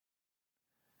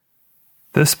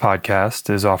This podcast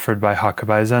is offered by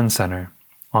Hakubai Zen Center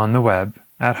on the web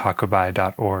at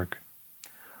hakubai.org.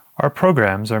 Our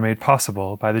programs are made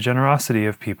possible by the generosity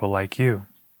of people like you.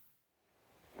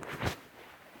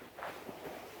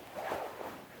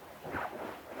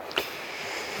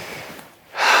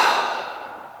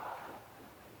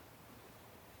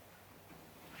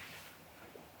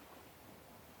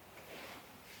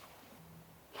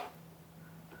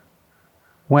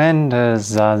 When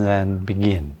does Zazen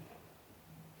begin?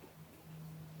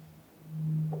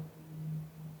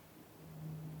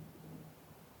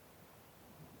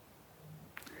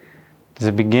 Does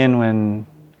it begin when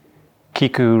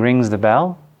Kiku rings the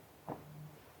bell?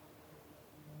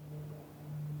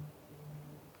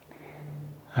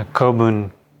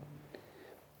 Kobun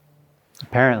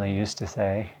apparently used to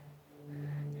say,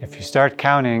 if you start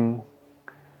counting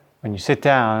when you sit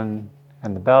down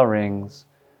and the bell rings,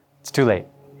 it's too late.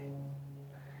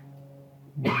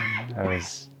 I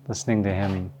was listening to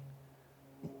him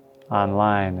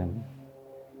online and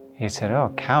he said,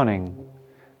 counting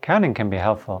can be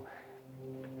helpful.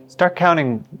 Start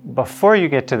counting before you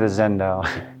get to the Zendo.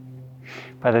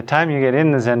 By the time you get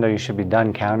in the Zendo, you should be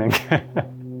done counting.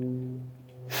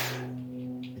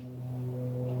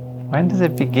 When does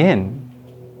it begin?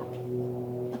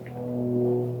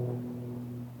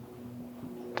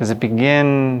 Does it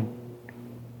begin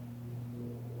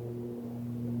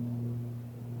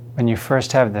when you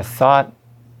first have the thought,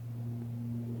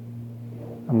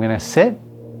 I'm going to sit?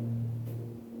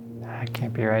 That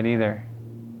can't be right either.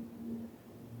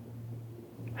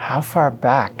 How far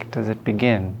back does it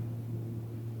begin?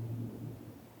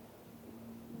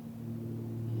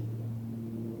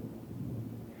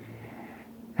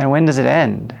 And when does it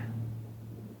end?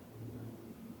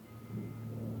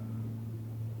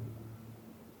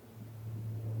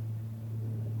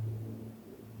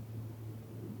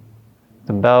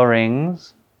 The bell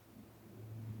rings.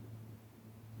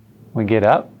 We get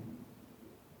up.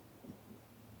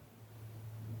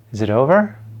 Is it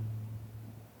over?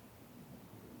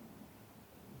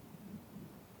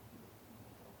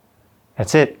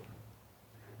 That's it.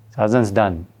 Zazen's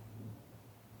done.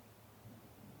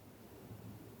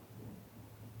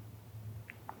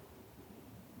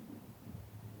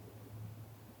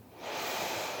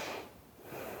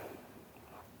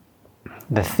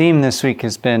 The theme this week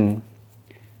has been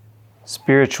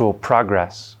spiritual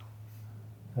progress.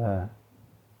 The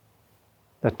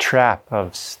trap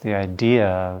of the idea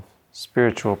of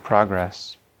spiritual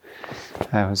progress.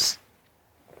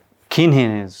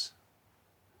 Kinhin is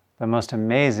the most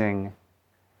amazing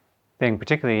thing,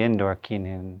 particularly indoor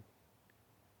kinhin,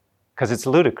 because it's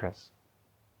ludicrous.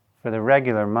 For the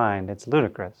regular mind, it's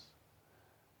ludicrous.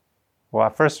 Well,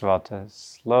 first of all, to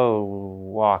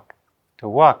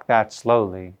walk that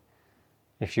slowly,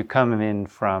 if you come in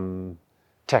from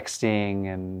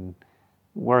texting and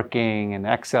working and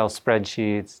Excel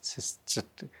spreadsheets,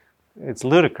 it's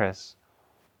ludicrous.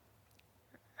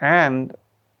 And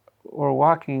we're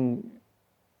walking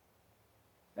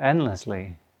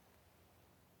endlessly.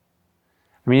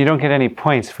 I mean, you don't get any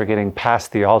points for getting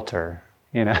past the altar,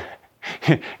 you know.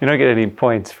 You don't get any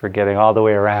points for getting all the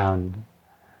way around.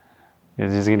 You're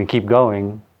just going to keep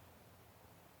going.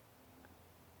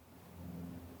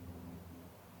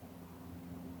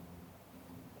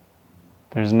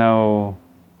 There's no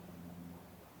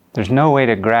way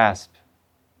to grasp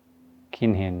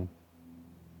Kinhin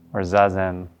or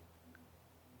Zazen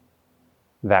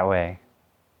that way.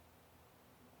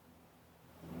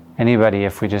 Anybody,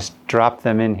 if we just dropped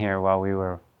them in here while we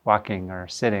were walking or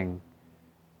sitting,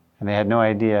 and they had no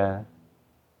idea,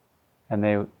 and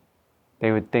they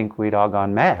would think we'd all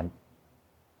gone mad,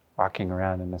 walking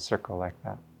around in a circle like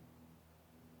that.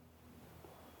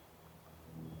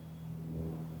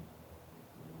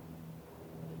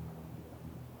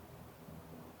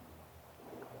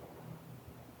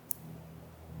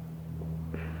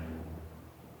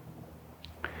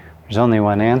 There's only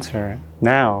one answer.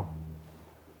 Now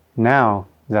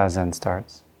Zazen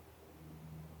starts.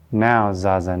 Now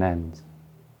Zazen ends.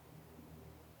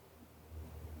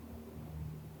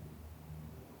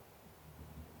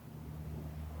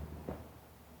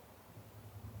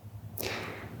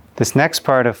 This next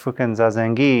part of Fukan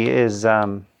Zazengi is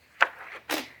a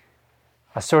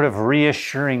sort of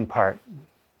reassuring part.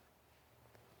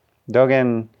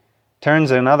 Dogen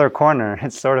turns another corner.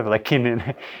 It's sort of like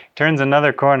turns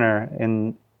another corner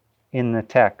in the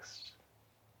text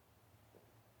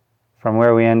from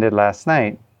where we ended last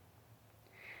night.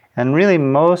 And really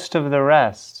most of the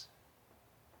rest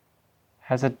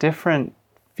has a different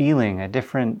feeling, a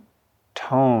different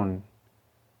tone.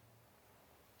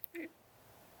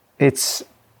 It's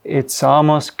it's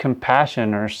almost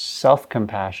compassion or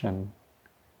self-compassion.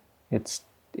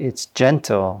 It's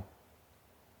gentle.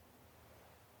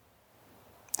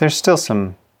 There's still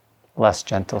some less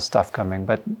gentle stuff coming,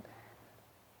 but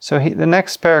so the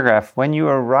next paragraph, when you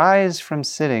arise from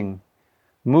sitting,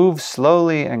 move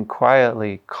slowly and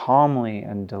quietly, calmly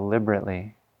and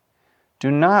deliberately.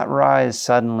 Do not rise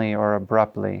suddenly or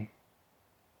abruptly.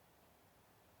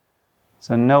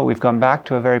 So note, we've gone back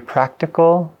to a very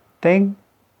practical thing.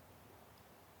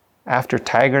 After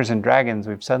tigers and dragons,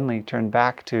 we've suddenly turned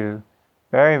back to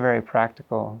very, very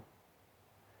practical.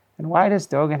 And why does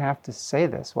Dogen have to say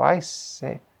this? Why?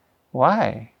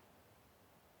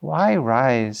 Why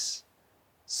rise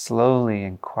slowly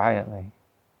and quietly?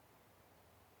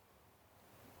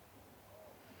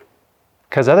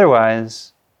 Because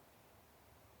otherwise,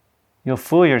 you'll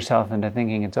fool yourself into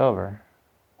thinking it's over.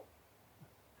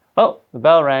 Oh, the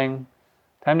bell rang.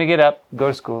 Time to get up, go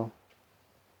to school.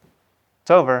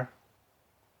 It's over.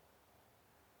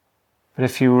 But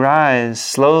if you rise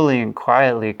slowly and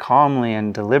quietly, calmly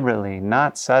and deliberately,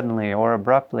 not suddenly or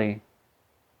abruptly,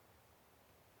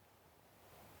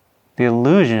 the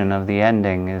illusion of the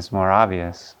ending is more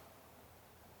obvious.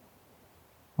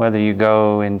 Whether you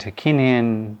go into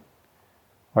Kinhin,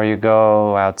 or you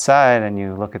go outside and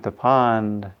you look at the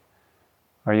pond,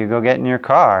 or you go get in your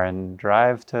car and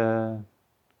drive to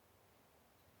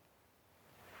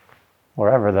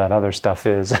wherever that other stuff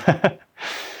is.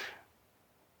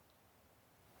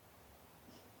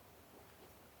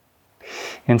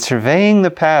 In surveying the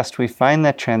past, we find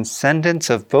that transcendence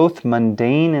of both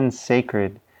mundane and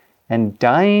sacred, and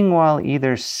dying while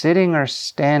either sitting or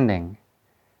standing,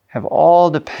 have all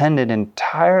depended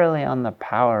entirely on the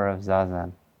power of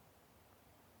Zazen.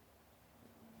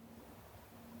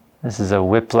 This is a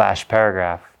whiplash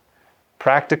paragraph.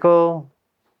 Practical,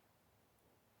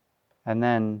 and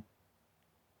then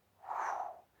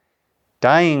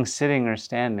dying, sitting, or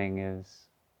standing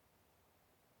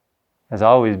has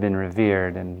always been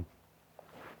revered. In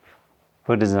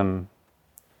Buddhism,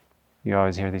 you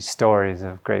always hear these stories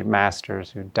of great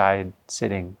masters who died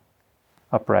sitting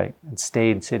upright and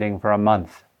stayed sitting for a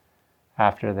month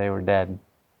after they were dead.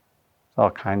 All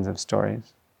kinds of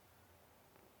stories.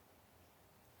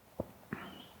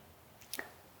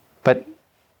 But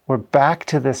we're back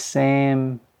to the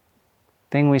same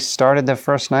thing we started the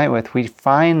first night with. We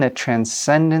find the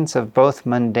transcendence of both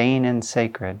mundane and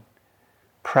sacred.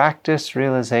 Practice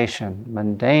realization,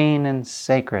 mundane and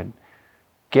sacred.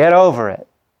 Get over it.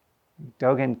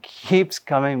 Dogen keeps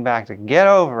coming back to get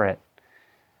over it.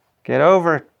 Get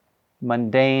over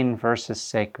mundane versus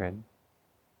sacred.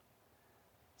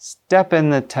 Step in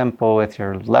the temple with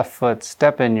your left foot,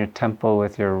 step in your temple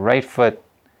with your right foot.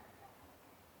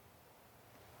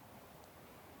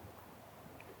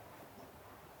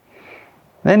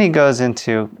 Then he goes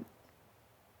into,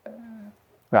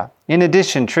 in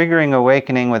addition, triggering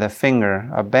awakening with a finger,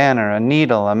 a banner, a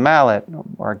needle, a mallet,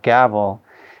 or a gavel,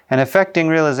 and effecting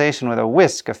realization with a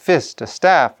whisk, a fist, a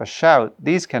staff, a shout,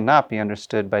 these cannot be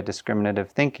understood by discriminative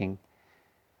thinking.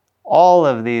 All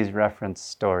of these reference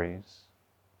stories,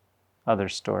 other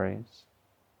stories.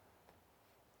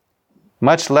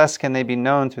 Much less can they be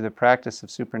known through the practice of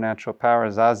supernatural power.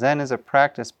 Zazen is a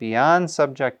practice beyond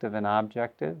subjective and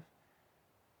objective.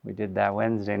 We did that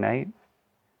Wednesday night.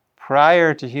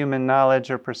 Prior to human knowledge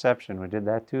or perception. We did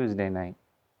that Tuesday night.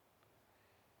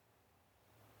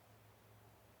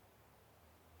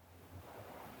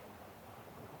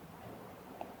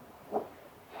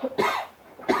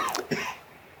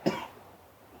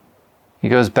 He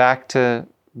goes back to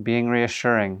being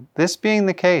reassuring. This being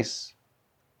the case,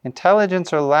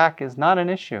 intelligence or lack is not an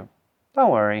issue.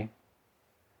 Don't worry.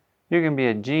 You can be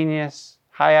a genius,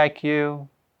 high IQ.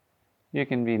 You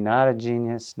can be not a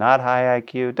genius, not high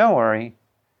IQ. Don't worry.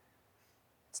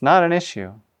 It's not an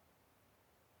issue.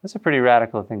 That's a pretty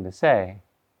radical thing to say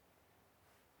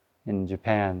in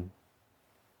Japan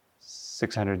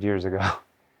 600 years ago. It's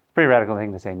a pretty radical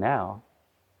thing to say now.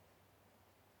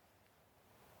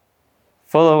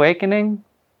 Full awakening?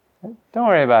 Don't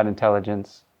worry about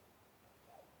intelligence.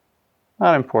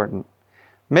 Not important.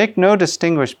 Make no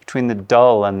distinguish between the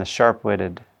dull and the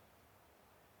sharp-witted.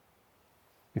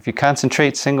 If you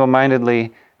concentrate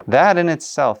single-mindedly, that in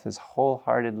itself is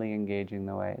wholeheartedly engaging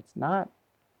the way. It's not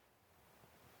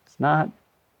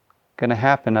going to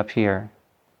happen up here.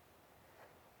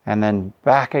 And then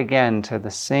back again to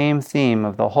the same theme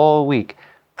of the whole week.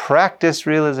 Practice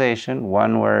realization,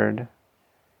 one word,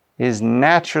 is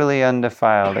naturally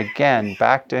undefiled. Again,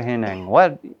 back to Hineng.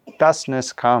 What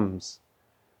thusness comes?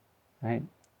 Right?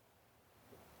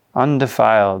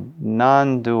 Undefiled,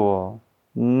 non-dual,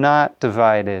 not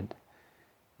divided.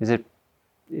 Is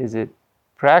it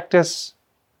practice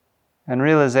and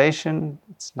realization?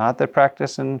 It's not that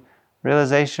practice and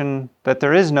realization, that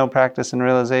there is no practice and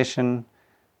realization.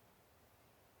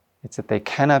 It's that they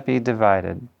cannot be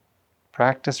divided.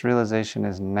 Practice realization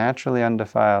is naturally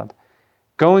undefiled.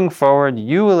 Going forward,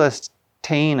 you will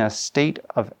attain a state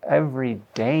of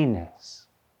everydayness.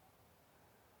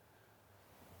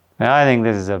 Now, I think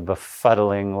this is a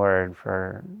befuddling word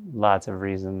for lots of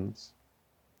reasons.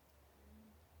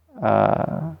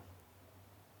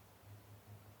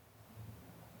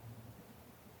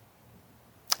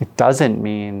 It doesn't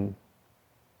mean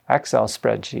Excel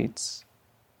spreadsheets.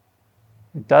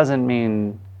 It doesn't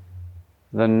mean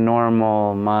the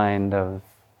normal mind of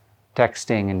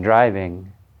texting and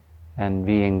driving and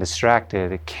being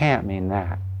distracted. It can't mean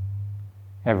that.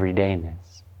 Everydayness.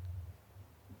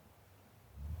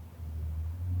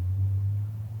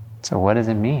 So what does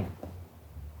it mean?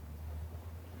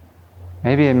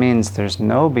 Maybe it means there's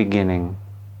no beginning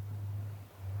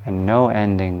and no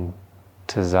ending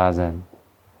to Zazen.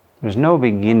 There's no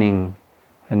beginning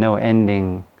and no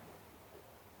ending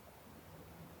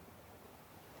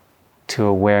to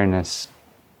awareness,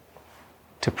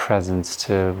 to presence,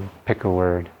 to pick a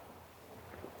word.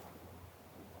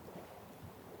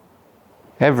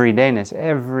 Everydayness,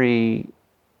 every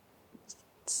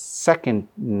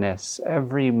secondness,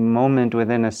 every moment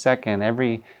within a second,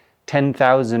 every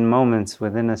 10,000 moments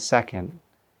within a second,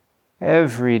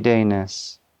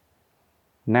 everydayness,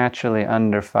 naturally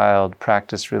undefiled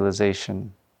practice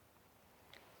realization.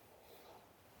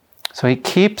 So he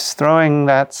keeps throwing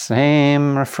that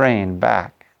same refrain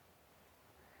back.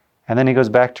 And then he goes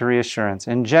back to reassurance.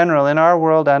 In general, in our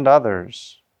world and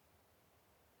others,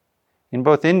 in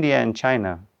both India and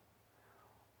China,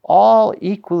 all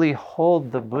equally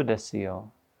hold the Buddha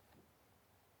seal,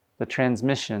 the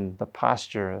transmission, the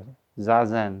posture,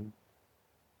 Zazen,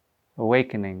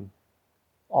 awakening.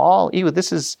 All equal.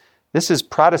 This is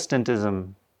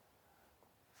Protestantism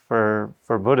for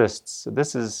Buddhists.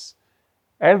 This is,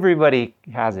 everybody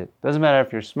has it. Doesn't matter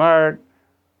if you're smart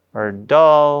or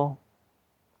dull.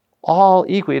 All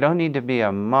equal. You don't need to be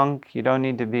a monk. You don't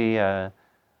need to be a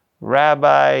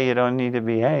rabbi. You don't need to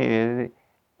be,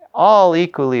 all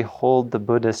equally hold the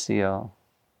Buddha seal.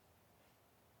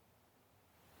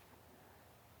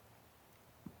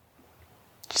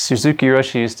 Suzuki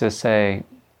Roshi used to say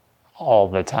all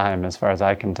the time, as far as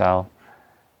I can tell,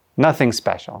 nothing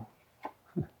special.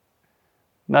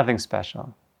 Nothing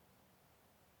special.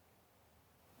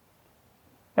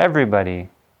 Everybody,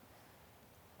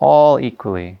 all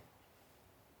equally.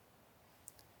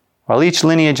 While each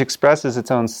lineage expresses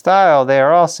its own style, they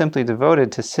are all simply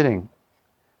devoted to sitting,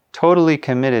 totally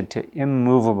committed to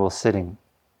immovable sitting.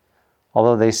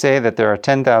 Although they say that there are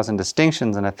 10,000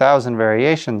 distinctions and 1,000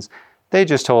 variations, they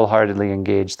just wholeheartedly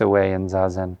engage the way in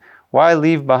Zazen. Why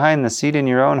leave behind the seat in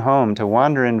your own home to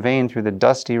wander in vain through the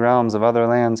dusty realms of other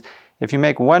lands? If you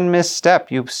make one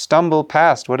misstep, you stumble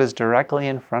past what is directly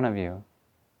in front of you.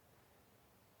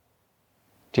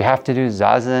 Do you have to do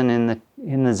Zazen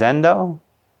in the Zendo?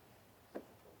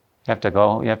 You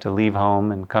have to leave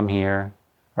home and come here,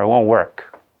 or it won't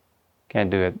work. Can't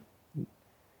do it.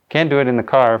 Can't do it in the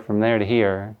car from there to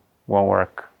here. Won't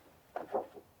work.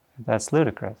 That's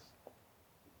ludicrous.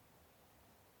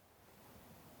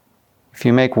 If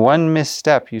you make one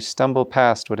misstep, you stumble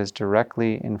past what is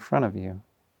directly in front of you.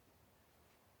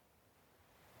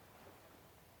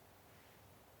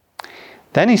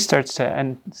 Then he starts to,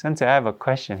 and Sensei, I have a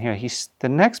question here. The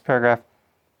next paragraph,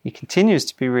 he continues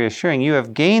to be reassuring. You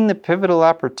have gained the pivotal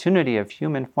opportunity of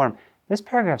human form. This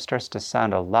paragraph starts to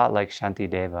sound a lot like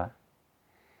Shantideva.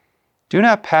 Do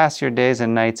not pass your days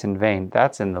and nights in vain.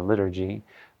 That's in the liturgy.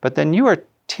 But then you are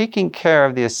taking care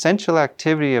of the essential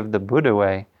activity of the Buddha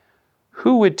way.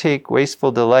 Who would take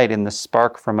wasteful delight in the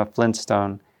spark from a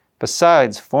flintstone?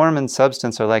 Besides, form and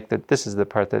substance are like the, this is the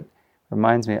part that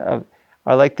reminds me of,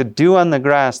 are like the dew on the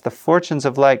grass, the fortunes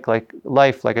of life, like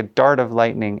a dart of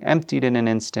lightning, emptied in an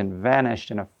instant, vanished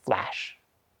in a flash.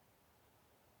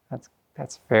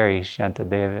 That's very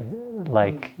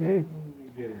Shantideva-like. You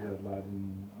get it a lot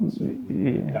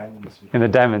in Diamond Sutra. In the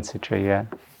Diamond Sutra, yeah.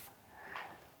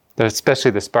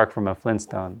 Especially the spark from a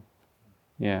flintstone.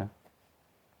 Yeah.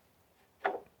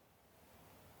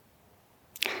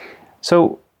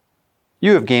 So,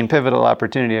 you have gained pivotal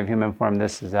opportunity of human form.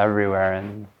 This is everywhere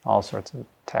in all sorts of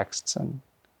texts. And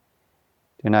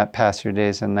do not pass your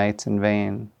days and nights in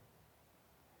vain.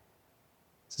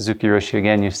 Suzuki Roshi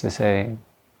again used to say,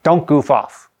 don't goof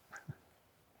off.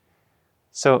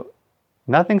 So,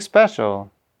 nothing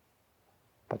special,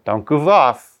 but don't goof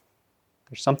off.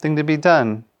 There's something to be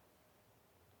done.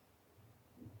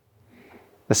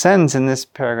 The sentence in this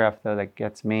paragraph, though, that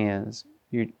gets me is,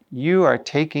 you are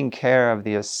taking care of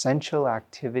the essential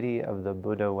activity of the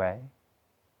Buddha way.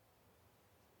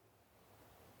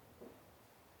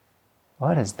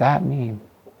 What does that mean?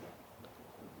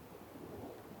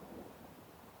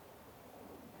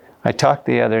 I talked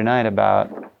the other night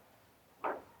about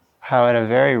how at a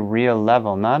very real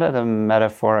level, not at a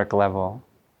metaphoric level,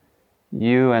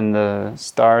 you and the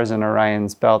stars in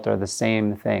Orion's belt are the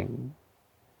same thing.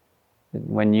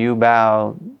 When you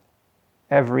bow,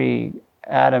 every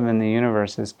atom in the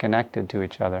universe is connected to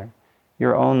each other.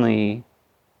 You're only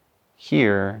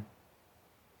here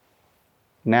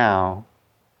now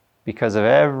because of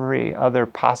every other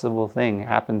possible thing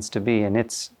happens to be in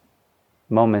its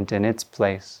moment, in its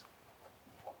place.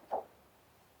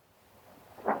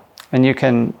 And you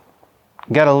can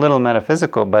get a little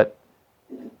metaphysical, but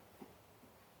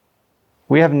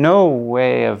we have no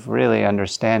way of really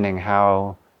understanding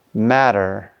how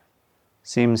matter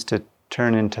seems to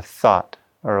turn into thought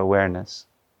or awareness.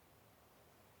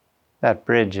 That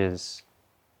bridge is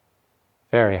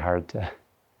very hard to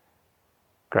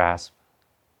grasp.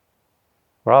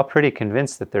 We're all pretty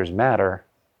convinced that there's matter,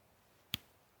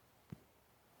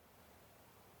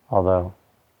 although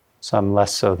some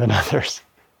less so than others.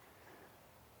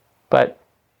 But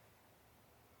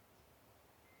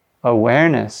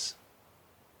awareness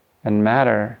and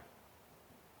matter,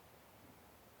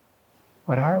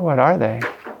 what are they?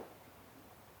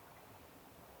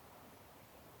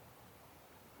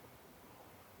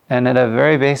 And at a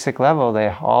very basic level, they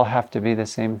all have to be the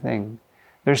same thing.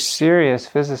 There's serious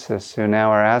physicists who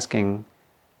now are asking,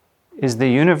 is the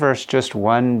universe just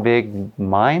one big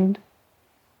mind?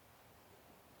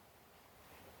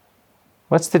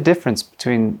 What's the difference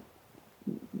between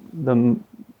the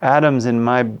atoms in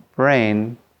my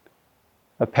brain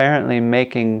apparently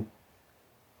making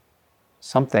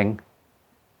something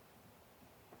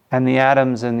and the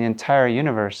atoms in the entire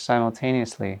universe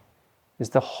simultaneously? Is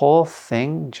the whole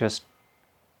thing just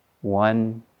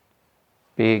one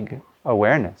big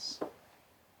awareness?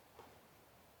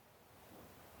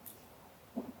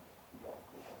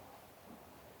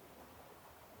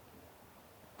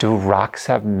 Do rocks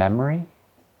have memory?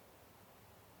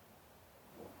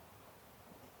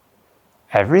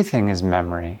 Everything is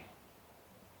memory.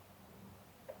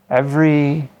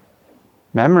 Every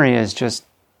memory is just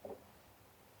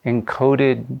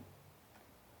encoded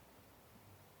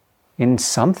in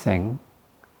something.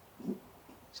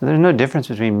 So there's no difference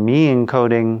between me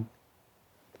encoding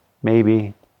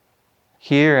maybe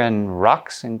here and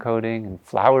rocks encoding and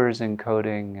flowers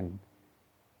encoding and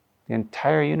the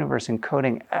entire universe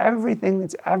encoding everything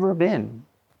that's ever been.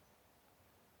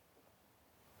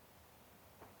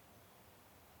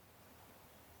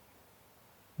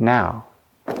 Now,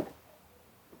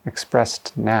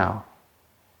 expressed now.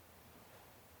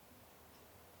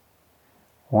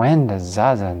 When does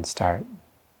Zazen start?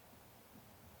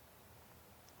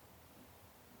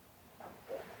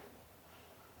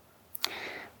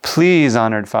 Please,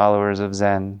 honored followers of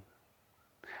Zen,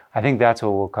 I think that's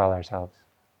what we'll call ourselves.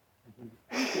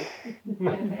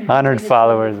 Honored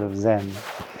followers of Zen,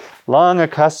 long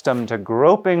accustomed to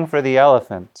groping for the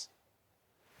elephant.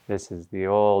 This is the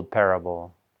old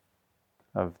parable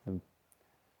of the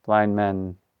blind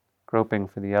men groping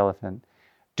for the elephant.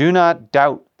 Do not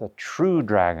doubt the true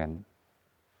dragon.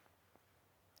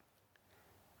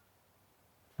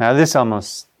 Now this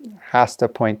almost has to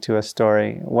point to a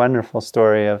story, a wonderful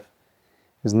story of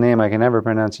his name I can never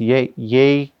pronounce.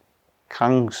 Ye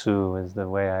Kangsu is the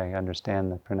way I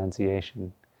understand the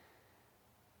pronunciation.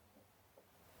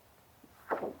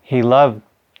 He loved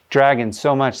dragons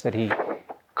so much that he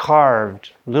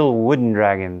carved little wooden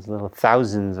dragons, little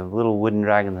thousands of little wooden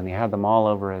dragons, and he had them all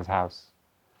over his house.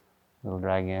 Little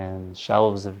dragons,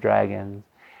 shelves of dragons.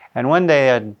 And one day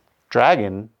a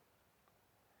dragon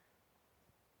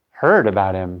heard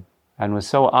about him and was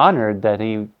so honored that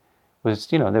he was,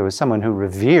 there was someone who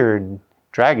revered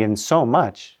dragons so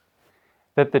much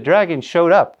that the dragon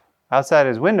showed up outside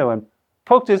his window and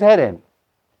poked his head in.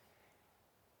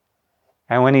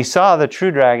 And when he saw the true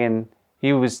dragon,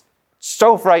 he was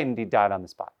so frightened he died on the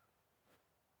spot.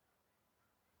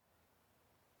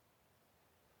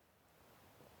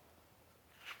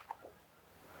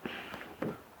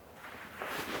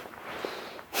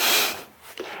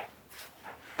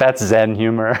 That's Zen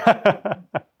humor.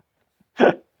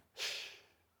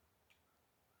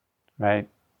 Right?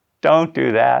 Don't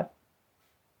do that.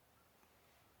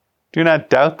 Do not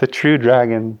doubt the true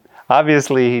dragon.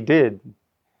 Obviously he did.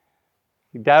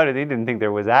 He doubted, he didn't think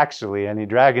there was actually any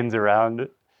dragons around.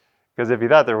 Because if he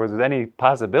thought there was any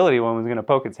possibility one was going to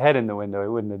poke its head in the window, it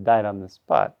wouldn't have died on the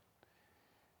spot.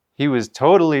 He was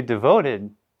totally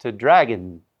devoted to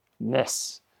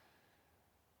dragonness.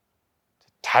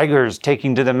 Tigers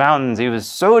taking to the mountains. He was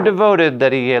so devoted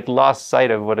that he had lost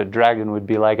sight of what a dragon would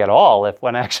be like at all if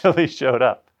one actually showed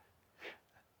up.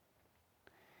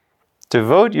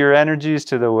 Devote your energies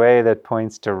to the way that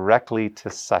points directly to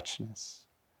suchness.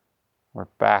 We're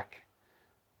back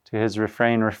to his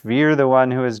refrain, revere the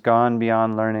one who has gone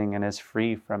beyond learning and is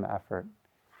free from effort.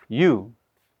 You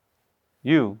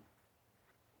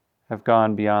have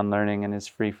gone beyond learning and is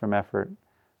free from effort.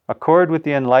 Accord with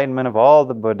the enlightenment of all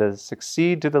the Buddhas.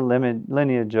 Succeed to the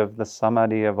lineage of the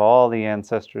samadhi of all the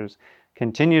ancestors.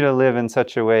 Continue to live in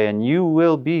such a way, and you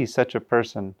will be such a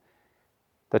person.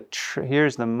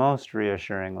 Here's the most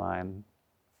reassuring line.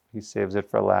 He saves it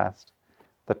for last.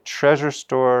 The treasure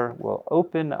store will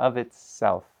open of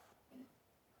itself,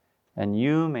 and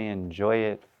you may enjoy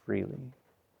it freely.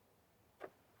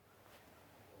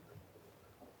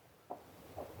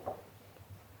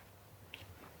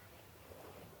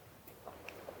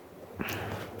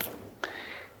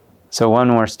 So one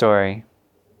more story.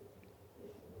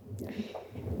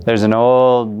 There's an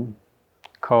old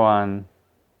koan,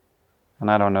 and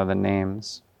I don't know the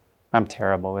names. I'm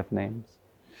terrible with names.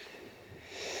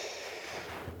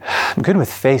 I'm good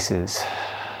with faces.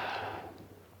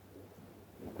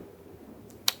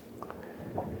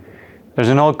 There's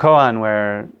an old koan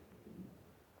where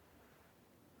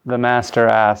the master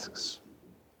asks,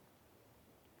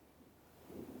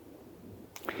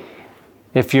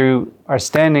 if you are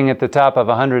standing at the top of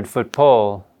a 100-foot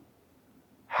pole,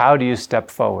 how do you step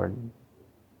forward?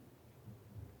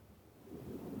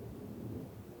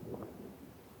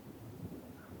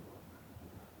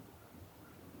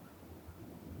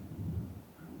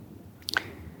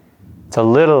 It's a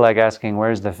little like asking,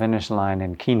 where's the finish line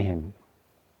in Kinhin?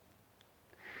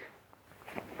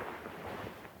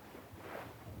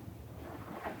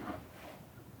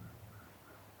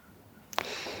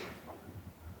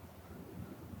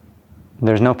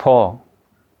 There's no pole.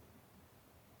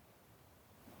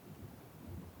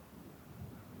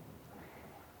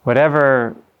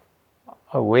 Whatever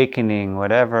awakening,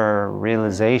 whatever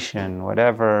realization,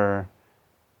 whatever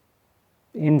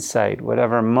insight,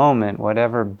 whatever moment,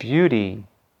 whatever beauty,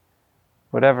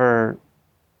 whatever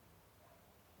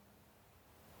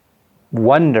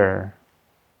wonder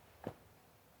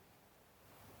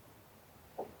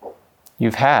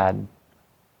you've had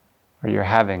or you're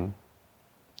having,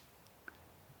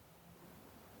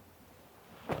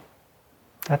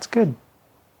 that's good.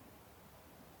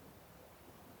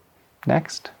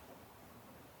 Next.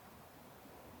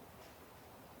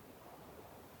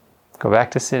 Go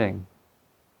back to sitting.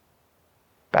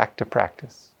 Back to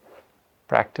practice.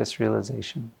 Practice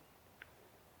realization.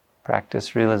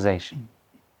 Practice realization.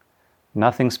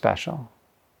 Nothing special.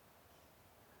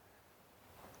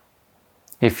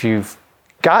 If you've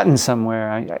gotten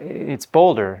somewhere, it's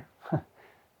Boulder.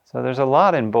 So there's a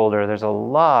lot in Boulder. There's a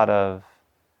lot of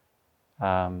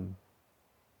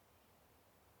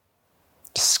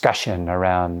discussion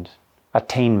around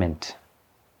attainment.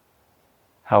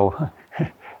 How,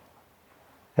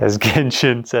 as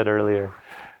Genshin said earlier,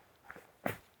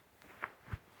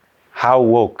 how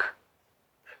woke?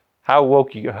 How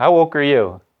woke you? How woke are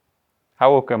you?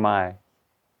 How woke am I?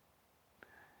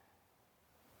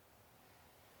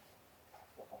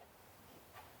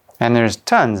 And there's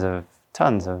tons of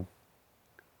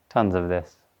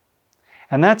this.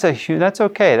 And that's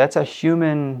okay. That's a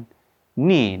human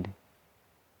need.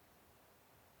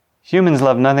 Humans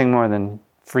love nothing more than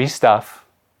free stuff.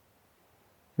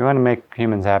 You want to make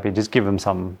humans happy, just give them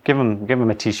something. Give them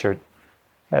a t-shirt.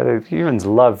 Humans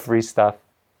love free stuff.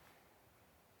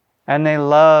 And they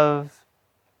love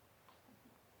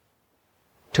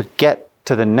to get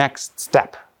to the next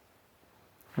step.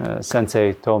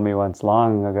 Sensei told me once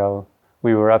long ago,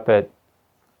 we were up at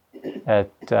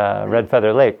Red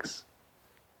Feather Lakes.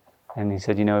 And he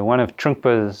said, one of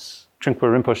Trungpa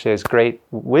Rinpoche's great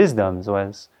wisdoms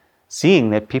was seeing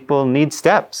that people need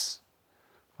steps.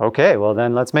 Okay, well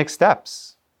then let's make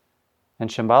steps. And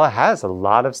Shambhala has a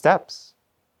lot of steps.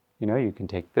 You can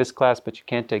take this class, but you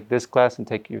can't take this class, and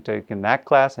you're taking that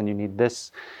class, and you need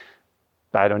this,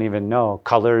 I don't even know,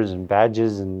 colors and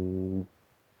badges and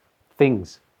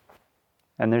things.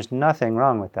 And there's nothing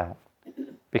wrong with that.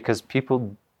 Because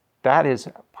that is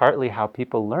partly how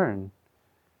people learn.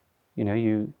 When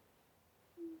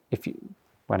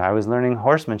I was learning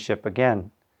horsemanship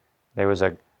again,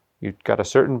 you got a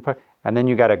certain, and then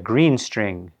you got a green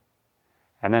string.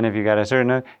 And then if you got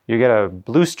you get a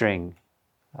blue string,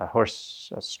 a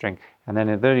horse string. And then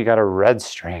you got a red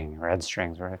strings,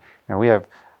 right? And we have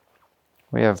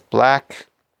black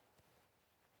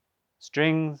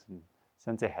strings. And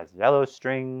Sensei has yellow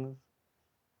strings.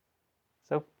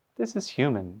 So this is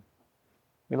human.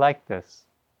 We like this.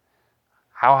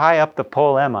 How high up the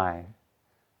pole am I?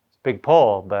 It's a big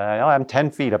pole, but I'm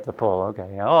 10 feet up the pole.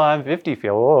 Okay. Oh, I'm 50 feet.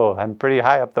 Oh, I'm pretty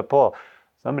high up the pole.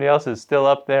 Somebody else is still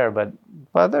up there, but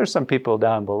there's some people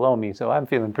down below me, so I'm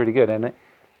feeling pretty good. And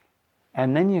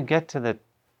then you get to the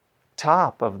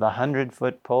top of the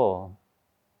 100-foot pole.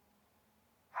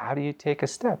 How do you take a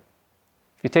step?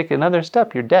 If you take another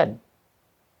step, you're dead.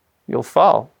 You'll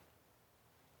fall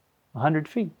 100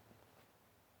 feet.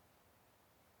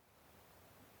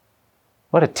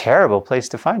 What a terrible place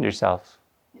to find yourself.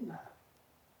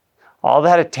 All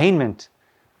that attainment,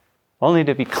 only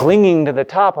to be clinging to the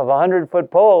top of a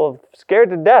 100-foot pole, scared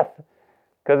to death.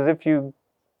 Because if you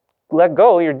let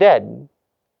go, you're dead.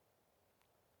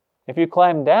 If you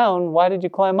climb down, why did you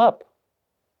climb up?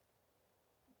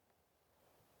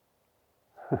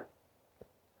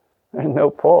 There's no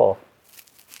pole.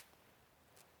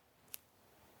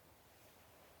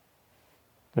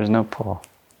 There's no pole.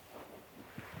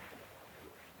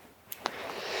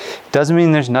 Doesn't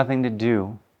mean there's nothing to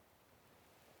do.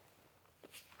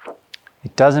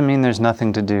 It doesn't mean there's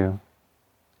nothing to do.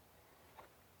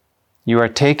 You are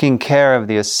taking care of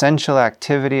the essential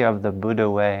activity of the Buddha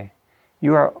way.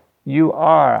 You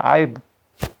are, I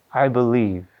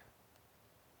believe,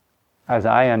 as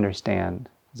I understand,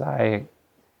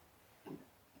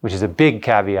 which is a big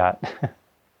caveat.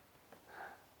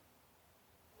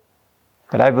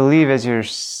 But I believe as you're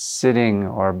sitting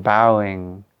or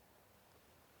bowing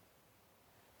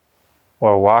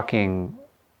or walking,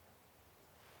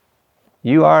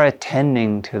 you are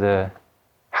attending to the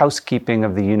housekeeping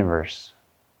of the universe.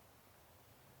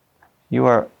 You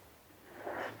are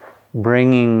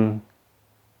bringing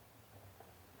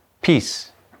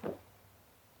peace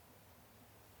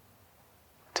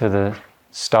to the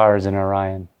stars in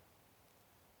Orion.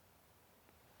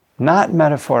 Not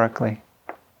metaphorically.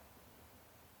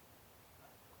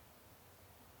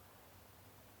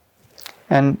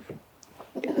 And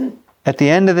at the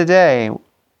end of the day,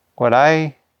 what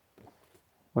Fukan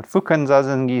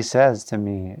Zazengi says to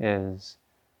me is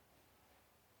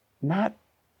not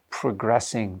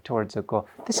progressing towards a goal.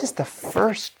 This is the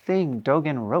first thing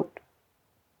Dogen wrote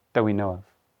that we know of.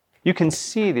 You can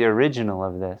see the original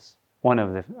of this, one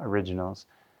of the originals,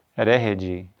 at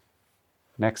Eheji.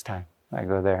 Next time I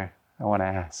go there, I want to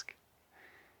ask.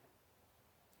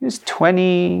 He was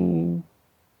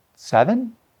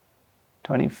 27,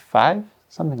 25,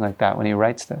 something like that when he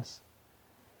writes this.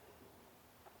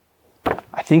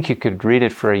 I think you could read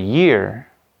it for a year,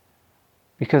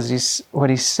 because what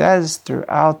he says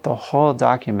throughout the whole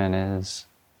document is,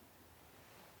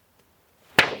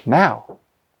 now,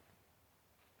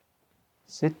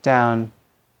 sit down,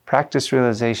 practice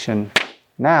realization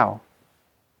now,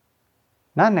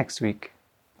 not next week,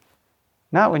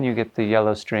 not when you get the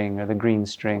yellow string or the green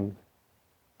string,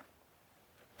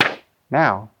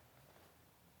 now.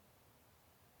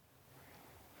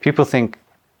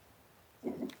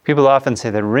 People often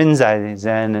say that Rinzai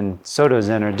Zen and Soto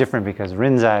Zen are different because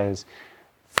Rinzai is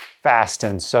fast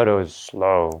and Soto is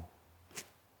slow.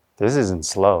 This isn't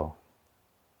slow.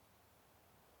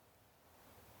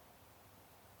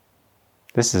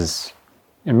 This is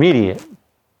immediate.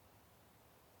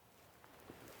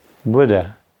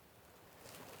 Buddha.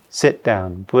 Sit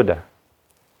down, Buddha.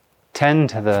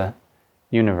 Tend to the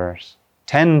universe.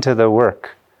 Tend to the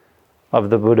work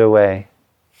of the Buddha way.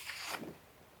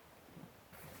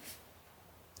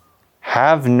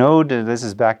 This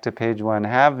is back to page 1,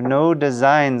 have no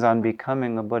designs on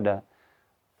becoming a Buddha.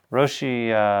 Roshi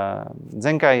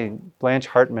Zenkai Blanche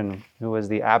Hartman, who was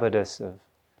the abbess of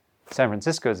San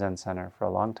Francisco Zen Center for a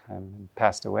long time, and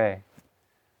passed away.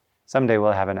 Someday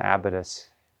we'll have an abbess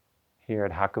here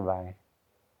at Hakubai.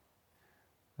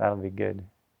 That'll be good.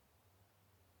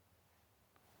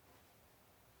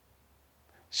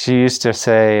 She used to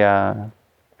say,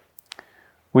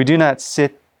 we do not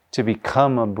sit to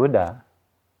become a Buddha.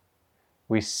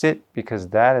 We sit because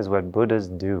that is what Buddhas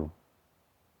do.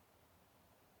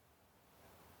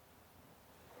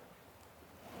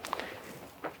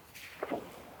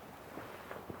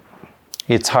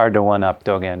 It's hard to one-up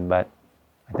Dogen, but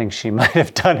I think she might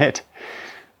have done it,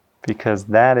 because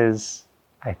that is,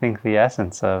 I think, the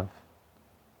essence of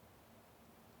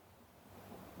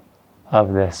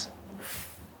this.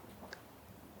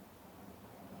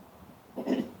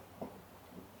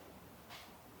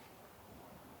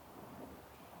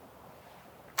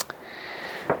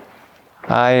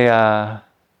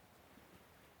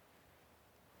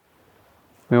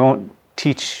 We won't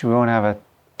have a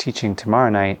teaching tomorrow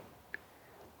night.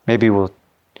 Maybe we'll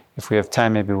if we have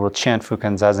time, maybe we'll chant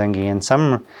Fukan Zazengi. In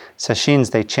some sesshin,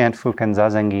 they chant Fukan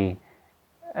Zazengi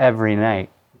every night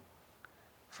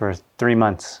for 3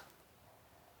 months,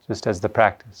 just as the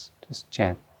practice. Just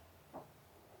chant.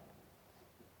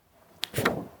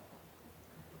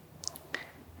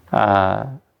 I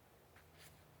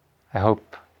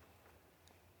hope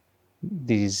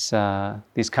these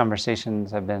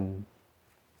conversations have been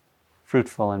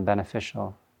fruitful and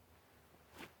beneficial,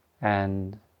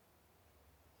 and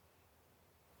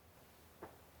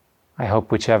I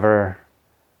hope whichever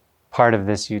part of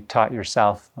this you taught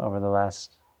yourself over the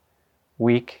last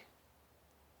week,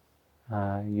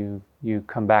 you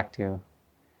come back to.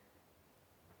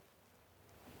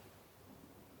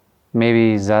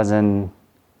 Maybe Zazen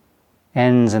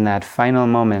ends in that final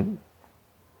moment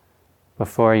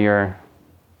before your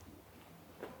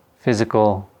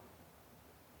physical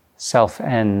self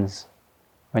ends,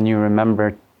 when you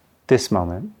remember this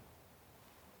moment.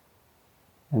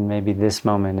 And maybe this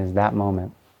moment is that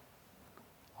moment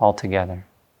altogether.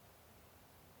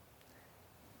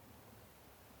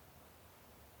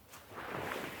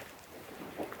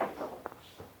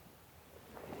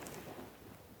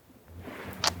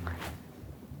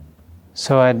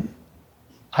 So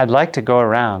I'd like to go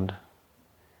around.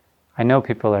 I know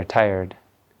people are tired,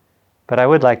 but I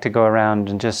would like to go around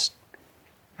and just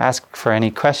ask for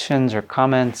any questions or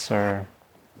comments, or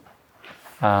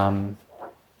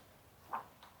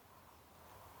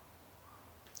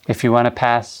if you want to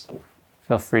pass,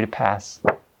 feel free to pass.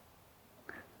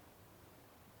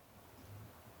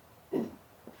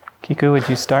 Kiku, would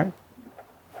you start?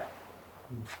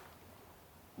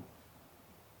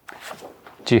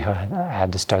 Gee, I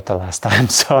had to start the last time,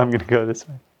 so I'm going to go this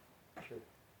way. Sure.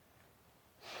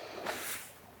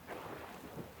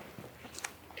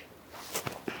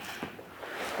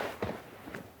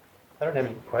 I don't have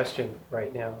any question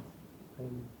right now. I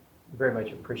very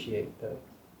much appreciate the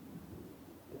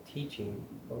teaching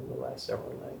over the last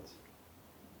several nights,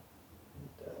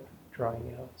 and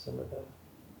drawing out some of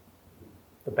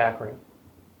the background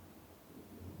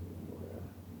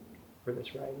for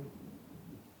this writing.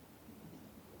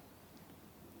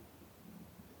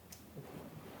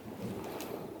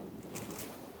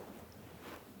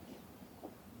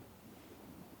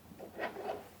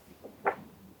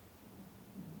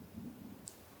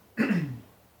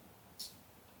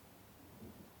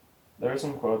 There are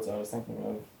some quotes I was thinking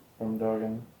of from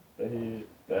Dogen that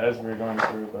as we were going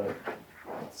through, but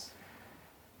it's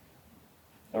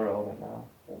irrelevant now.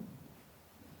 But,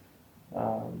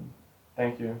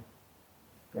 thank you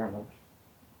very much.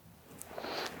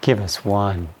 Give us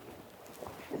one.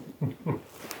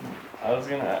 I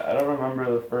don't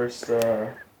remember the first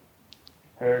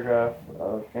paragraph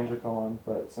of Genjo Koan,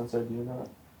 but since I do know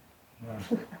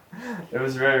it, it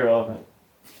was very relevant.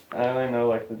 I only know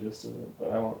like the gist of it,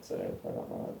 but I won't say it if I don't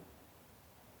know it.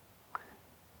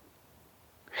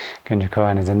 Genjo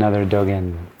Koan is another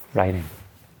Dogen writing.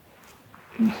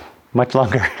 Much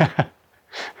longer.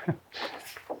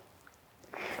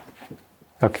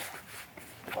 Okay.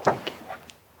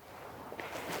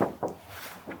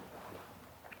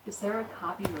 Is there a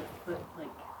copy with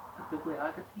like a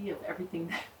bibliography of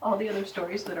everything, all the other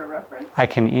stories that are referenced? I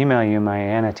can email you my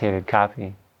annotated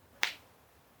copy.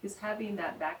 Because having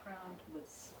that background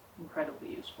was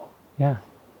incredibly useful. Yeah.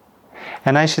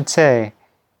 And I should say,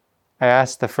 I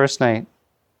asked the first night,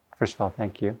 first of all,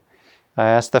 thank you. I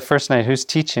asked the first night who's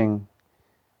teaching.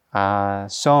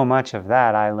 So much of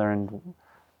that I learned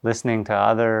listening to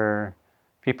other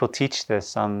people teach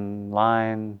this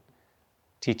online,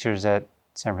 teachers at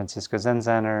San Francisco Zen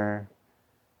Center,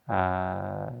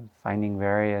 finding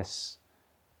various,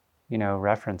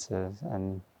 references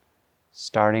and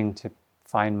starting to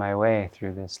find my way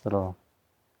through this little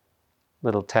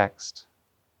text.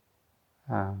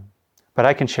 But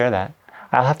I can share that.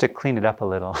 I'll have to clean it up a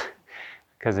little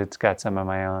because it's got some of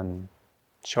my own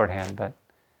shorthand, but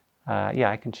yeah,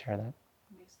 I can share that.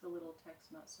 It makes the little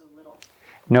text not so little.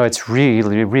 No, it's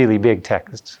really, really big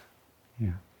text.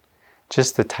 Yeah.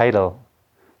 Just the title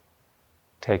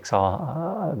takes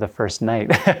all the first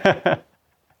night.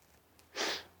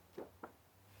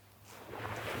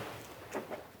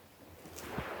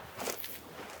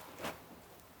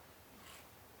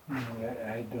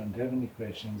 I don't have any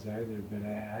questions either, but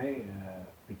I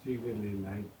particularly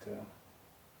liked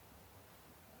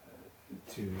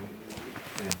to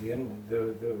at the end.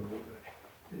 The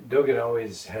Dogen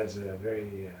always has a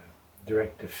very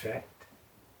direct effect,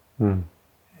 and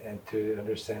to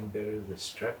understand better the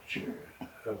structure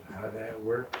of how that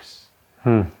works,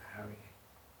 how he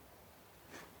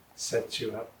sets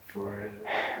you up for it,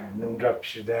 and then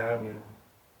drops you down and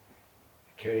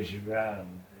carries you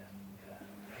around.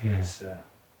 this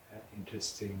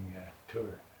interesting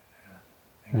tour.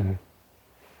 Thank you.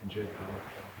 Enjoyed the whole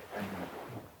thing.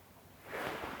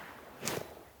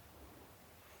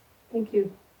 Thank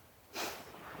you.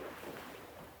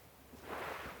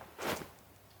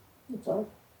 That's all.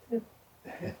 Yeah.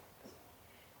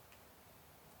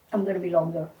 I'm going to be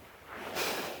longer.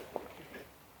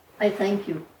 I thank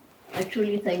you. I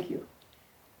truly thank you.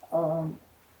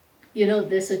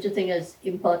 There's such a thing as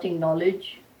imparting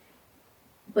knowledge,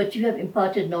 but you have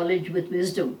imparted knowledge with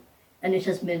wisdom, and it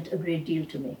has meant a great deal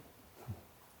to me.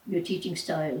 Your teaching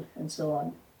style and so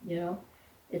on,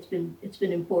 it's been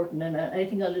important, and I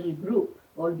think our little group,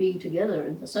 all being together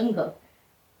in the Sangha,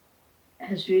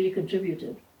 has really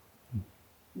contributed.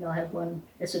 Now I have one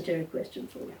esoteric question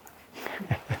for you.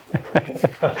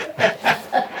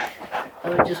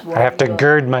 I have to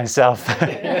gird myself.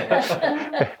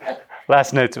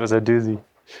 Last night's was a doozy.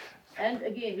 And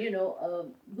again,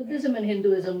 Buddhism and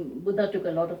Hinduism, Buddha took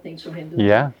a lot of things from Hinduism.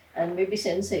 Yeah. And maybe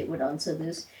Sensei would answer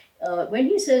this. When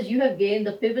he says you have gained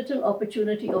the pivotal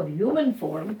opportunity of human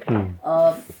form,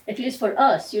 at least for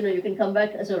us, you can come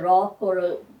back as a rock or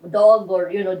a dog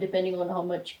or, depending on how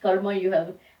much karma you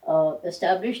have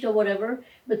established or whatever,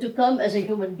 but to come as a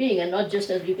human being, and not just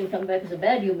as you can come back as a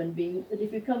bad human being, but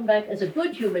if you come back as a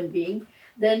good human being,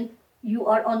 then you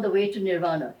are on the way to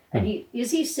nirvana. And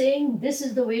is he saying this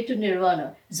is the way to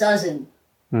nirvana? Zazen.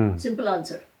 Simple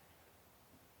answer.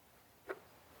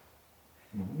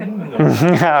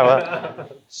 Well,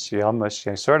 she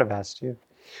sort of asked you.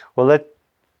 Well,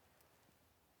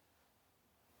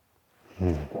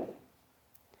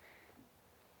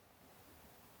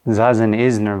 Zazen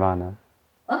is nirvana.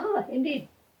 Aha, indeed.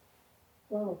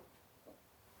 Wow.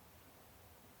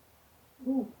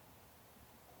 Ooh.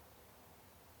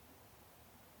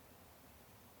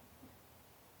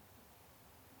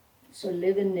 So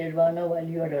live in nirvana while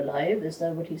you are alive, is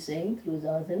that what he's saying through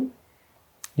Zazen?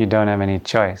 You don't have any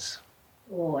choice.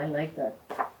 Oh, I like that.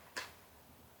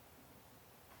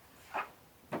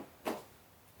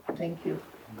 Thank you.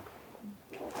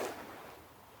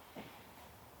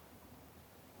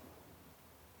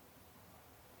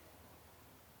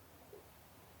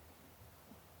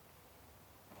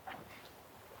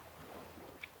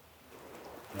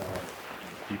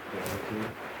 Deep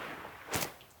gratitude.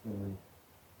 Really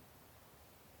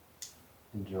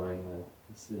enjoying the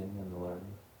sitting and the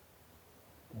learning.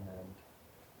 And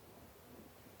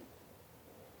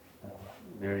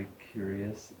very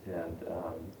curious and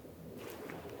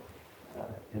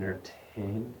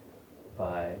entertained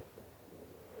by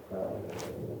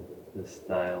the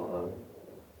style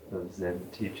of Zen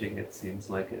teaching. It seems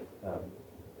like it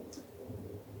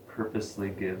purposely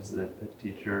gives a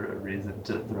teacher a reason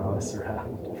to throw us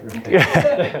around.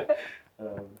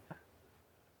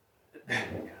 I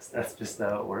guess that's just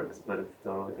how it works, but it's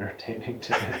totally entertaining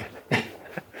to me.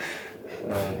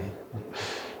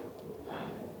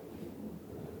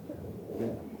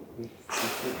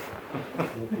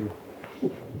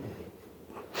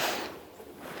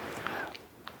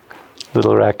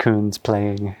 Little raccoons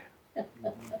playing.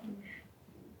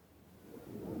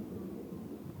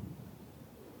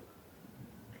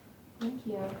 Thank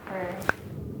you for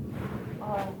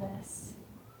all of this.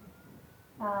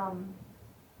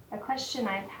 A question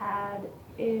I've had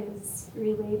is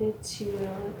related to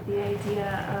the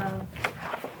idea of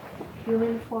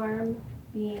human form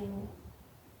being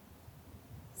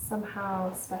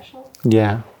somehow special.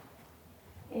 Yeah.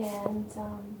 And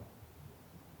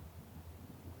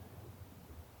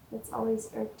it's always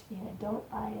irked me. I don't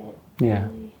buy it. Yeah.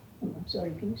 Really. I'm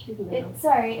sorry, can you speak a little?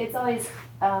 It's always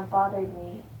bothered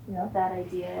me, that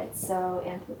idea. It's so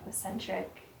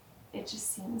anthropocentric. It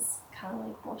just seems kind of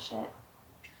like bullshit.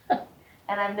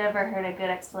 And I've never heard a good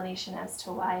explanation as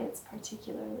to why it's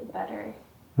particularly better.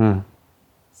 So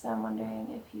I'm wondering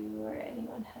if you or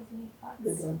anyone has any thoughts.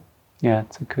 Good one. Yeah,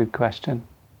 it's a good question.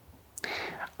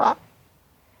 I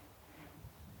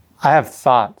have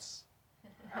thoughts,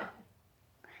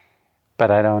 but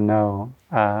I don't know.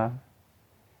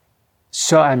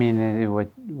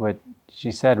 What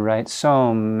she said, right?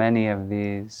 So many of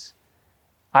these,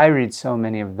 I read so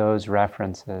many of those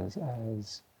references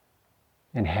as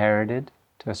inherited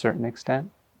to a certain extent.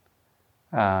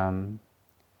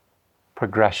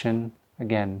 Progression,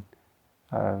 again,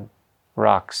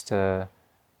 rocks to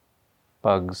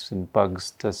bugs and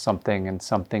bugs to something and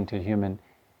something to human.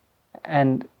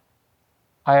 And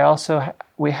I also,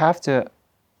 we have to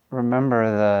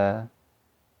remember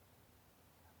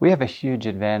we have a huge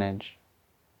advantage,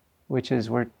 which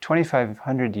is we're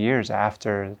 2,500 years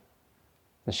after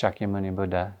the Shakyamuni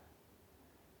Buddha.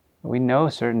 We know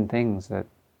certain things that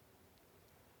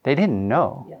they didn't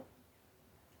know. Yeah.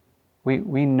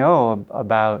 we know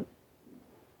about,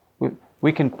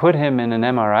 we can put him in an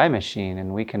MRI machine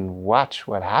and we can watch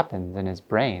what happens in his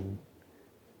brain,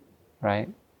 right?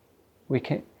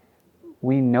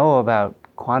 We know about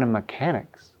quantum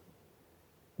mechanics.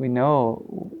 We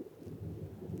know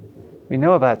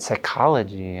about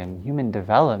psychology and human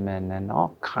development and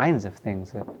all kinds of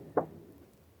things that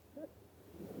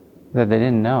they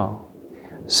didn't know.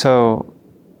 So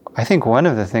I think one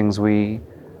of the things we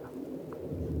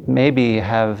maybe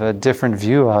have a different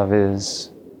view of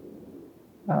is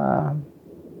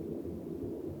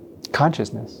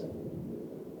consciousness.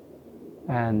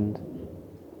 And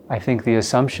I think the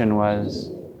assumption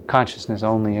was consciousness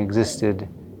only existed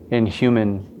in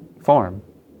human form.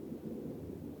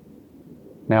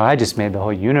 Now, I just made the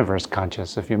whole universe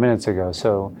conscious a few minutes ago,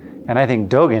 and I think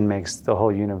Dogen makes the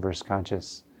whole universe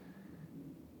conscious,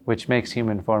 which makes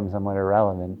human form somewhat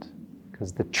irrelevant,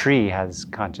 because the tree has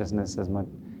consciousness as much.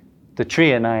 The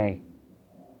tree and I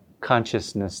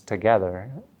consciousness together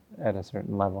at a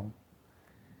certain level.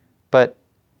 But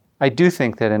I do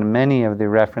think that in many of the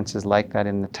references like that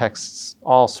in the texts,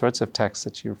 all sorts of texts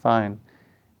that you find,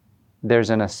 there's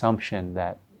an assumption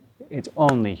that it's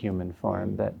only human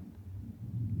form that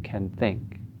can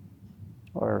think,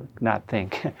 or not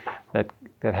think, that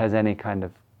has any kind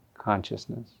of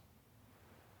consciousness.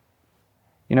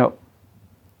 You know,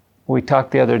 we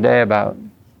talked the other day about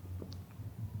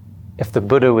if the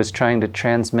Buddha was trying to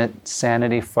transmit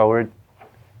sanity forward,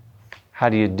 how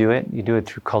do you do it? You do it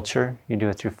through culture. You do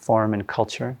it through form and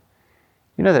culture.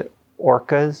 You know that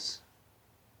orcas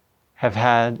have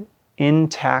had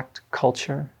intact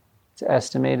culture, it's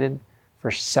estimated,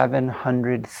 for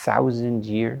 700,000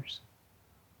 years.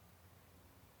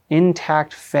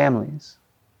 Intact families,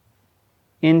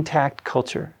 intact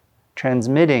culture,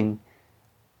 transmitting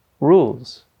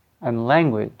rules and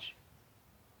language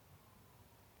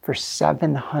for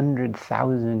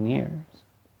 700,000 years.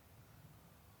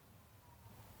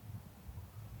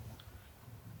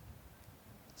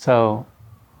 So,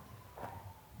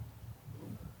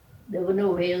 there were no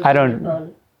whales. I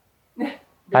don't.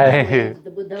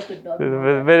 The Buddha could not.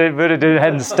 Buddha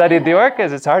hadn't studied the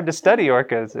orcas. It's hard to study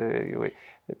orcas.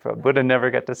 Buddha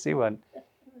never got to see one.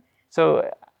 So,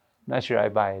 I'm not sure I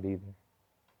buy it either.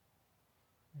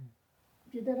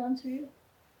 Did that answer you?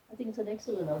 I think it's an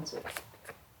excellent answer.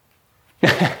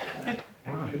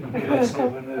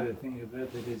 One other thing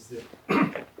about it is that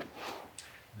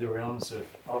the realms are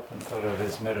often thought of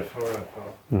as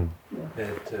metaphorical,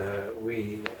 that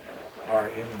we are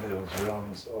in those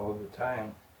realms all the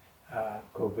time.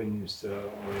 Kobun used to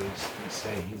always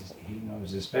say he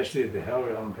knows, especially the hell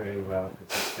realm, very well,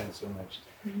 because he spent so much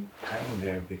time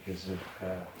there because of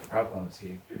problems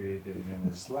he created in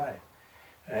his life.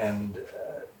 And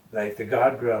like the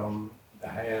God realm, the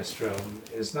highest realm,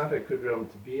 is not a good realm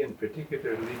to be in,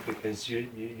 particularly because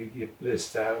you get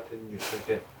blissed out and you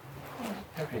forget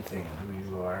everything, who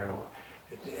you are.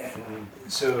 And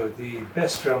so the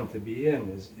best realm to be in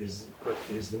is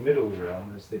the middle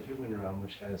realm, is the human realm,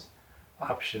 which has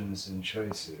options and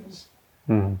choices.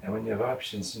 And when you have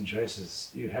options and choices,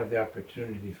 you have the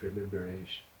opportunity for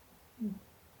liberation.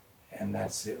 And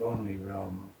that's the only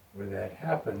realm where that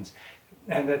happens.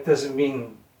 And that doesn't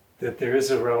mean that there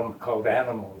is a realm called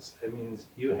animals. It means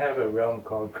you have a realm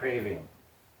called craving.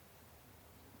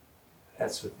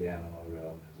 That's what the animal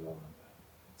realm is all about.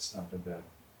 It's not about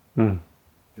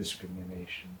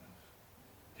discrimination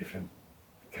of different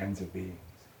kinds of beings.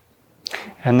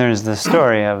 And there's the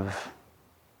story of,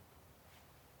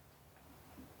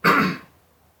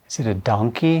 is it a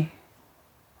donkey?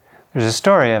 There's a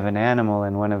story of an animal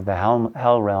in one of the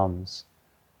hell realms,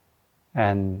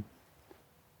 and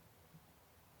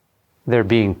they're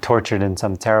being tortured in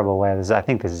some terrible way. I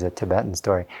think this is a Tibetan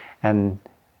story. And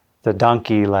the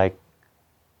donkey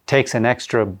takes an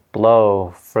extra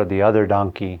blow for the other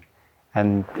donkey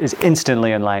and is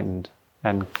instantly enlightened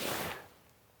and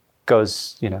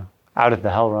goes, out of the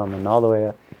hell realm and all the way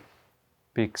up.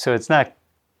 So it's not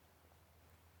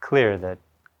clear that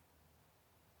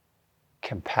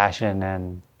compassion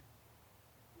and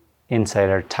insight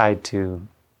are tied to,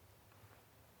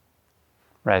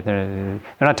 right? They're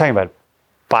not talking about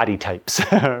body types,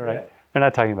 right? They're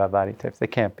not talking about body types. They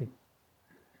can't be.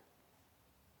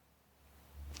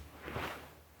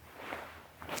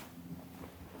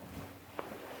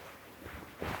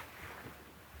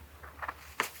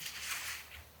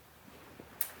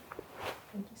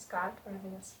 Thank you, Scott, for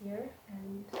having us here,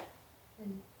 and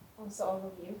also all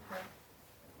of you for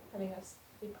having us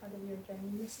be part of your journey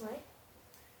in this life.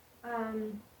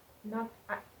 I've not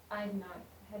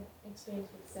had experience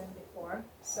with Zen before,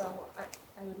 so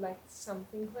I would like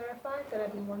something clarified that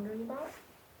I've been wondering about.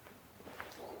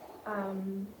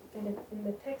 In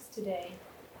the text today,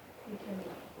 we can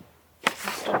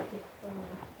start it from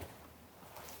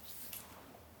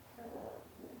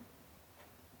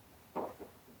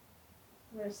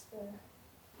where's the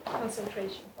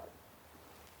concentration part?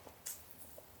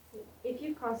 If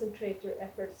you concentrate your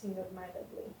efforts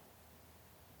single-mindedly,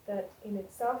 that in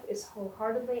itself is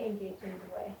wholeheartedly engaging the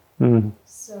way. Mm.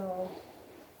 So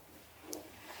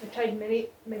I tried many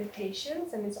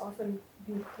meditations, and it's often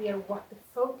been clear what the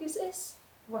focus is,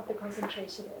 what the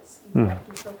concentration is, and what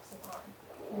you're focusing on.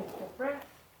 Maybe the breath,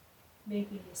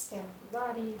 maybe scanning the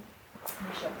body,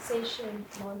 visualization,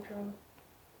 mantra,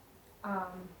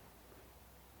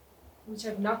 which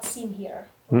I've not seen here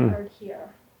or heard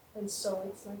here. And so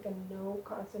it's like a no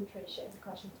concentration.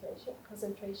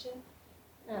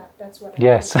 That's what I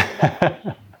Yes.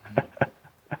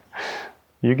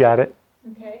 You got it.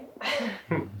 Okay.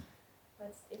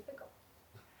 That's difficult.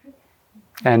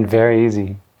 And very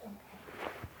easy.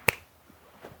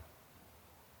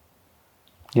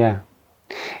 Yeah.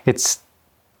 It's,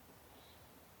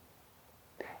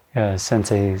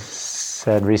 Sensei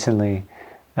said recently,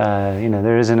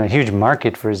 there isn't a huge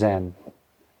market for Zen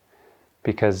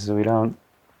because we don't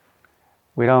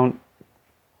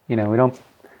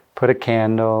put a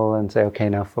candle and say, okay,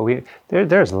 now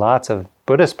there's lots of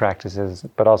Buddhist practices,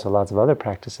 but also lots of other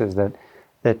practices that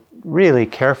really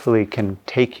carefully can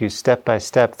take you step by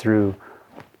step through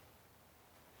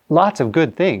lots of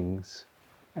good things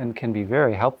and can be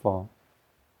very helpful.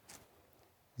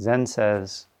 Zen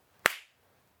says,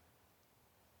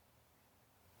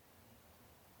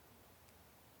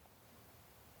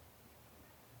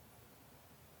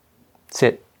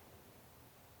 sit.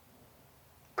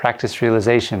 Practice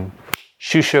realization.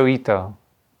 Shusho ito.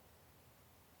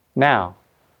 Now.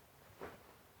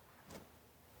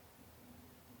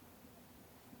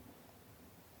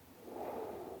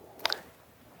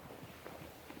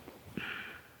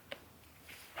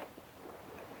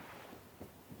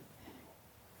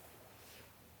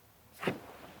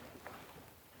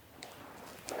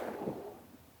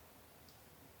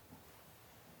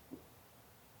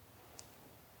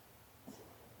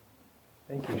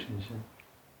 Thank you, Shinshin.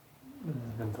 This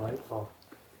has been delightful.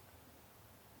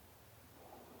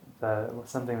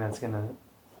 Something that's going to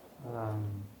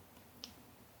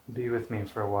be with me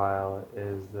for a while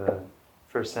is the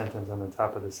first sentence on the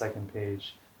top of the second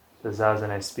page. The Zazen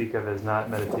I speak of as not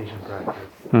meditation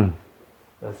practice.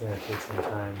 That's going to take some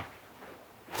time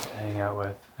to hang out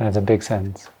with. That's a big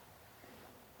sentence.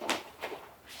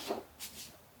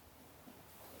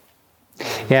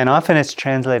 Yeah, and often it's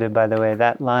translated, by the way,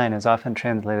 that line is often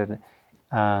translated.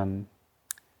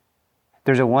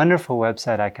 There's a wonderful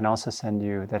website I can also send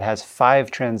you that has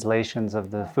 5 translations of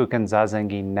the Fukan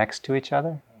Zazengi next to each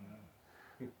other.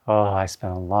 Oh, I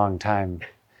spent a long time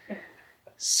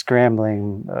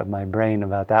scrambling my brain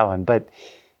about that one. But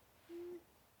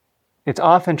it's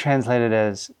often translated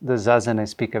as the Zazen I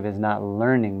speak of is not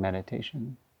learning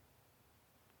meditation.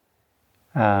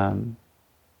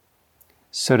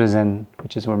 Sodazen,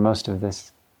 which is where most of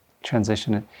this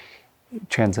translation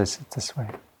translates it this way.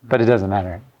 But it doesn't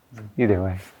matter either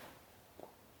way.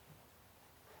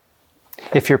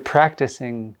 If you're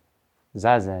practicing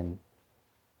Zazen,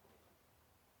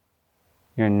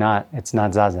 it's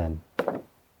not Zazen.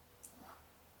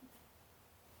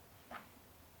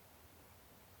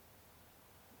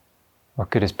 What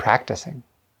good is practicing?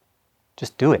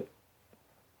 Just do it.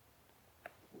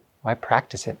 Why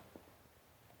practice it?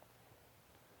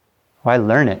 Why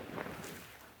learn it?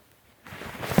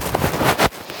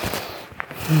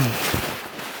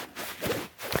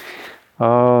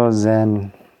 Oh,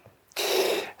 Zen.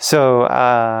 So,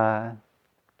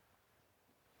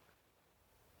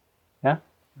 yeah?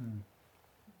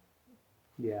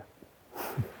 Yeah.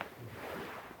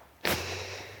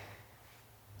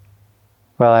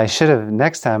 Well, I should have,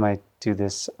 next time I do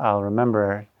this, I'll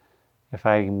remember, if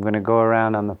I'm going to go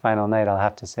around on the final night, I'll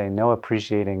have to say no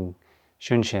appreciating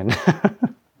Shunshin.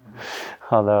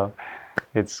 Although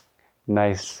it's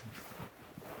nice.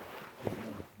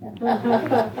 We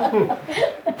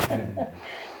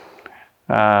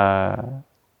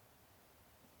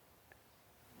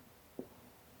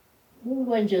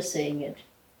weren't just saying it.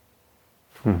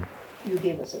 You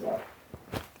gave us a lot.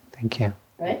 Thank you.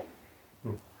 Right?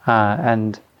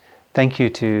 And thank you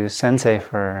to Sensei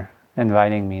for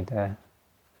inviting me to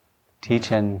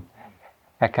teach, and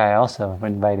Ekai also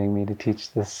inviting me to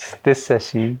teach this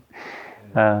session.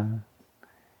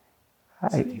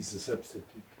 He's a substitute.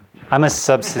 I'm a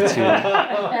substitute.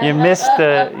 You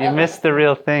missed the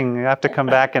real thing. You have to come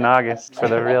back in August for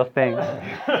the real thing.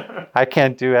 I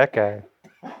can't do Eka.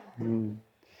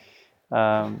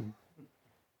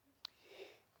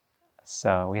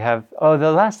 So we have. Oh,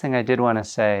 the last thing I did want to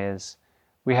say is,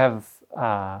 we have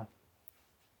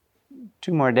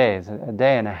 2 more days, a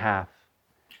day and a half,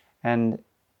 and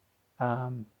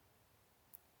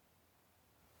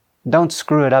don't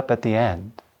screw it up at the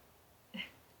end.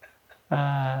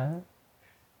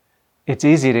 It's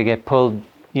easy to get pulled,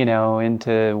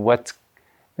 into what's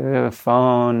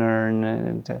phone or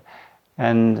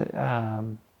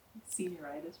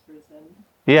Senioritis for Zen.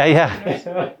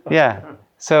 Yeah.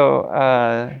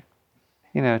 So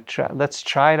let's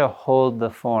try to hold the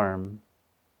form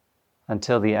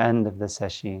until the end of the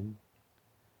sesshin,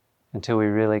 until we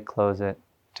really close it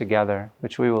together,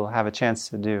 which we will have a chance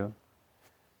to do,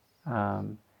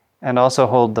 and also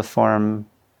hold the form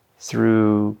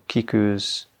through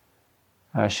Kiku's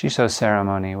shiso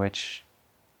ceremony, which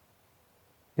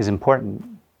is important.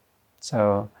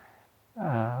 So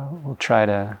we'll try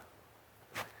to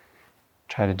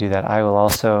do that. I will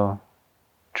also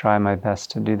try my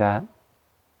best to do that.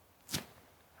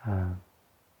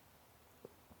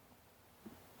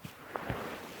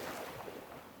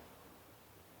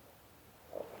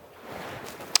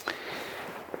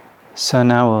 So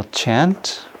now we'll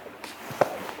chant.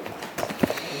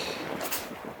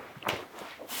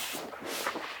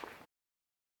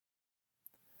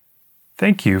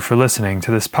 Thank you for listening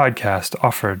to this podcast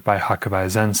offered by Hakubai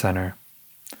Zen Center.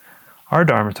 Our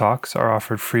Dharma talks are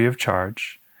offered free of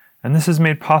charge, and this is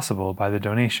made possible by the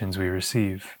donations we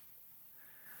receive.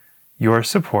 Your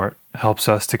support helps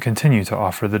us to continue to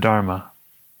offer the Dharma.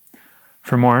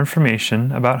 For more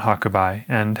information about Hakubai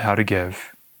and how to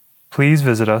give, please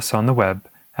visit us on the web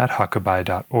at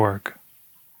hakubai.org.